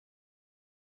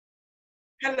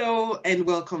Hello and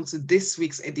welcome to this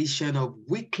week's edition of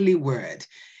Weekly Word.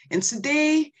 And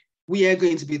today we are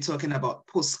going to be talking about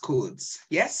postcodes.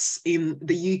 Yes, in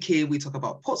the UK we talk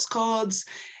about postcodes.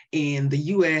 In the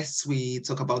US we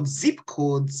talk about zip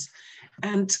codes.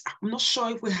 And I'm not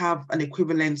sure if we have an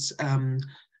equivalent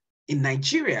in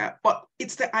Nigeria, but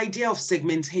it's the idea of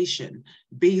segmentation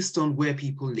based on where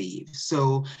people live.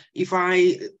 So if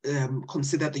I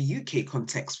consider the UK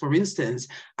context, for instance,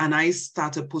 and I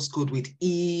start a postcode with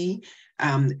E,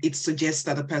 it suggests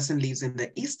that a person lives in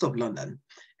the east of London.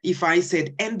 If I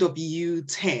said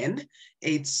NW10,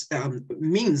 it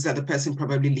means that the person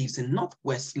probably lives in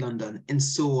northwest London, and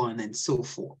so on and so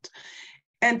forth.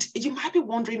 And you might be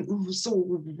wondering, so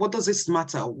what does this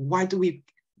matter? Why do we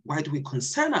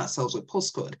concern ourselves with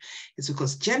postcode? It's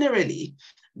because generally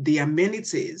the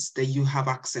amenities that you have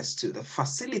access to, the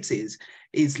facilities,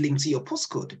 is linked to your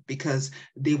postcode, because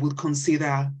they would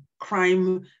consider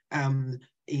crime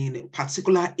in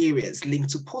particular areas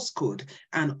linked to postcode,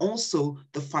 and also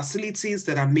the facilities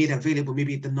that are made available,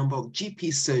 maybe the number of GP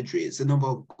surgeries, the number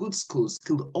of good schools,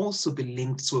 could also be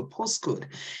linked to a postcode.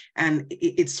 And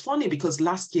it's funny because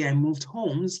last year I moved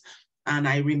homes, and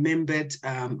I remembered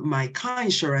my car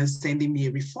insurance sending me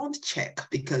a refund check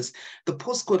because the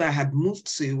postcode I had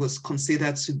moved to was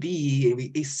considered to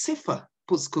be a safer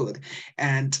postcode.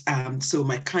 And so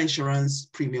my car insurance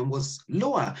premium was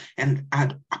lower, and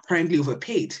I'd apparently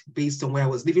overpaid based on where I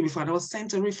was living before, and I was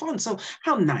sent a refund. So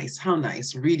how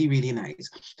nice, really, really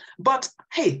nice. But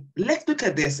hey, let's look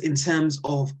at this in terms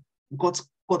of God's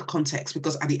context,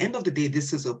 because at the end of the day,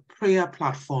 this is a prayer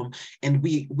platform, and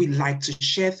we like to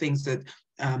share things that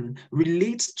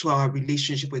relate to our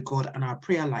relationship with God and our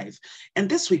prayer life. And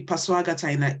this week, Pastor Agatha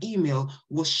in her email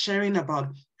was sharing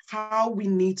about how we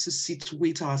need to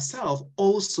situate ourselves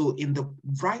also in the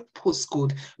right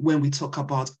postcode when we talk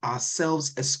about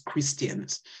ourselves as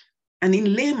Christians. And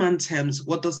in layman terms,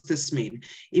 what does this mean?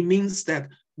 It means that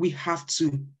we have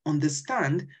to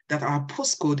understand that our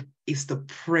postcode is the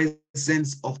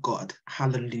presence of God.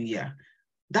 Hallelujah.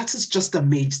 That is just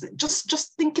amazing.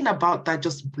 Just thinking about that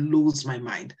just blows my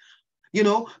mind,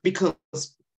 because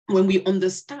when we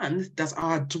understand that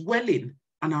our dwelling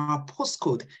and our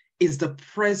postcode is the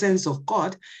presence of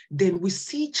God, then we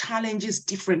see challenges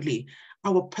differently.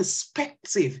 Our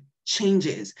perspective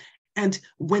changes. And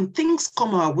when things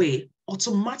come our way,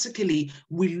 automatically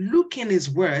we look in His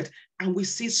Word and we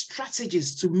see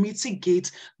strategies to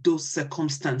mitigate those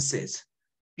circumstances.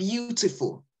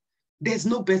 Beautiful. There's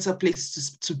no better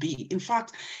place to be. In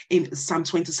fact, in Psalm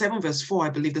 27, verse 4, I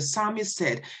believe the Psalmist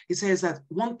said, he says that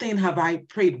one thing have I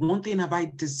prayed, one thing have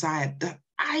I desired, that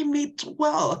I may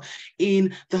dwell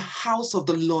in the house of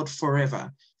the Lord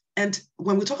forever. And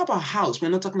when we talk about house, we're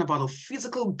not talking about a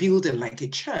physical building like a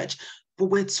church, but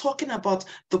we're talking about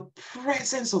the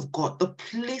presence of God, the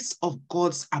place of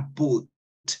God's abode.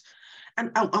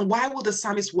 And why would the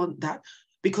psalmist want that?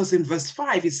 Because in verse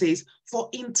 5, it says, for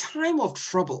in time of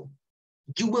trouble,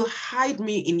 you will hide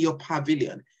me in your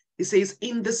pavilion. It says,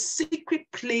 in the secret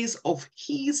place of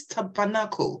His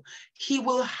tabernacle, He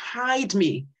will hide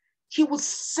me. He will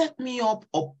set me up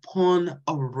upon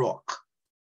a rock.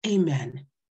 Amen.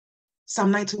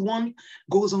 Psalm 91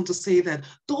 goes on to say that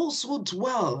those who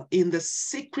dwell in the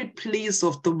secret place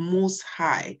of the Most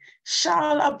High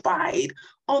shall abide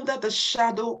under the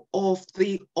shadow of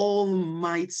the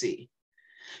Almighty.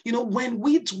 When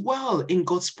we dwell in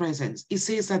God's presence, it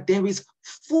says that there is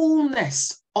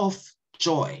fullness of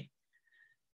joy.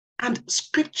 And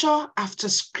scripture after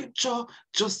scripture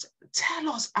just tell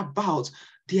us about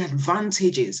the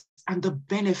advantages and the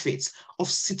benefits of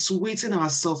situating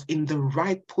ourselves in the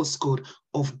right postcode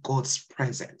of God's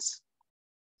presence.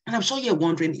 And I'm sure you're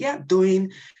wondering, yeah,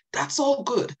 Doyin, that's all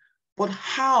good, but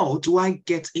how do I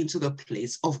get into the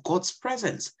place of God's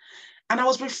presence? And I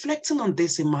was reflecting on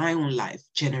this in my own life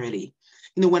generally.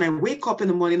 When I wake up in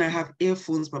the morning, I have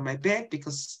earphones by my bed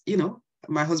because,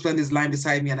 my husband is lying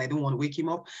beside me and I don't want to wake him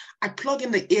up. I plug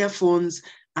in the earphones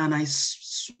and I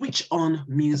switch on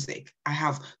music. I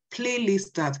have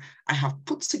playlists that I have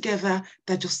put together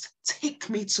that just take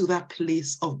me to that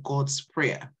place of God's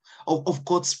prayer, of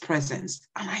God's presence.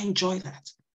 And I enjoy that.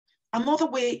 Another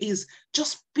way is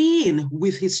just being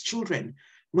with His children.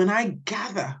 When I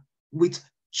gather with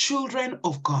children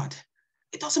of God,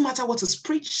 it doesn't matter what is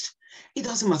preached. It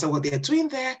doesn't matter what they're doing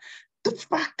there. The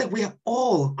fact that we are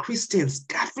all Christians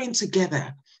gathering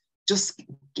together just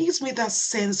gives me that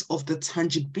sense of the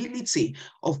tangibility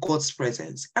of God's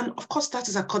presence. And of course, that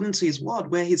is according to His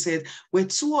word, where He said, where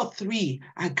 2 or 3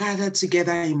 are gathered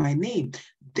together in my name,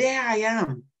 there I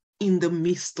am in the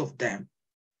midst of them.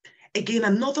 Again,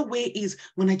 another way is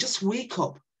when I just wake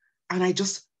up, and I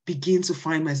just begin to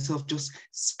find myself just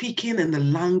speaking in the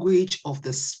language of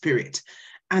the Spirit.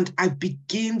 And I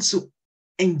begin to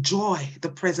enjoy the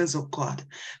presence of God,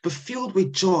 be filled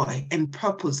with joy and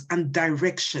purpose and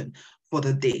direction for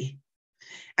the day.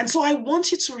 And so I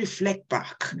want you to reflect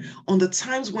back on the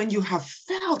times when you have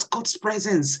felt God's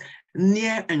presence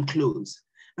near and close,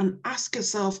 and ask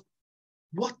yourself,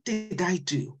 what did I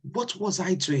do? What was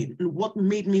I doing? And what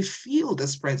made me feel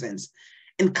this presence?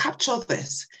 And capture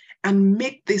this and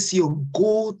make this your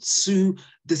go-to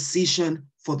decision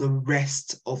for the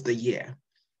rest of the year.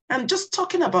 And just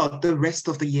talking about the rest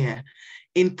of the year,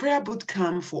 in Prayer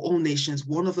Bootcamp for All Nations,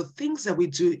 one of the things that we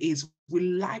do is we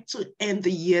like to end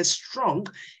the year strong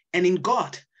and in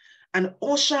God and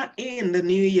usher in the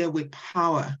new year with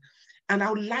power. And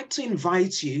I would like to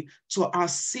invite you to our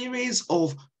series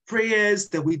of prayers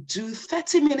that we do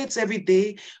 30 minutes every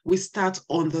day. We start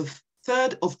on the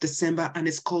 3rd of December, and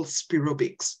it's called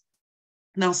Spirobics.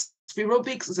 Now,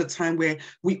 Spirobics is a time where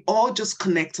we all just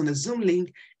connect on a Zoom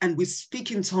link and we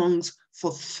speak in tongues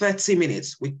for 30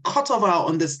 minutes. We cut off our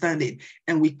understanding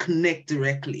and we connect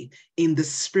directly in the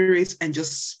Spirit and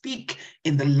just speak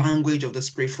in the language of the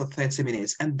Spirit for 30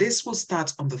 minutes. And this will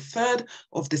start on the 3rd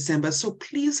of December. So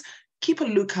please keep a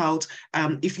lookout.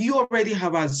 If you already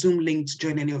have our Zoom link to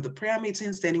join any of the prayer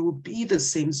meetings, then it will be the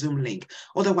same Zoom link.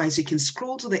 Otherwise, you can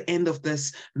scroll to the end of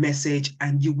this message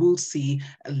and you will see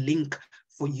a link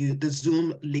for you, the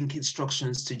Zoom link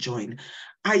instructions to join.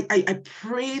 I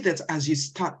pray that as you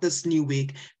start this new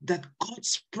week, that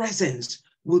God's presence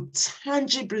will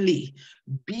tangibly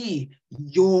be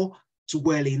your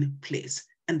dwelling place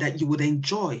and that you would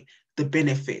enjoy the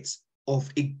benefits of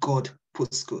a God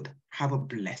postcode. Have a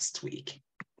blessed week.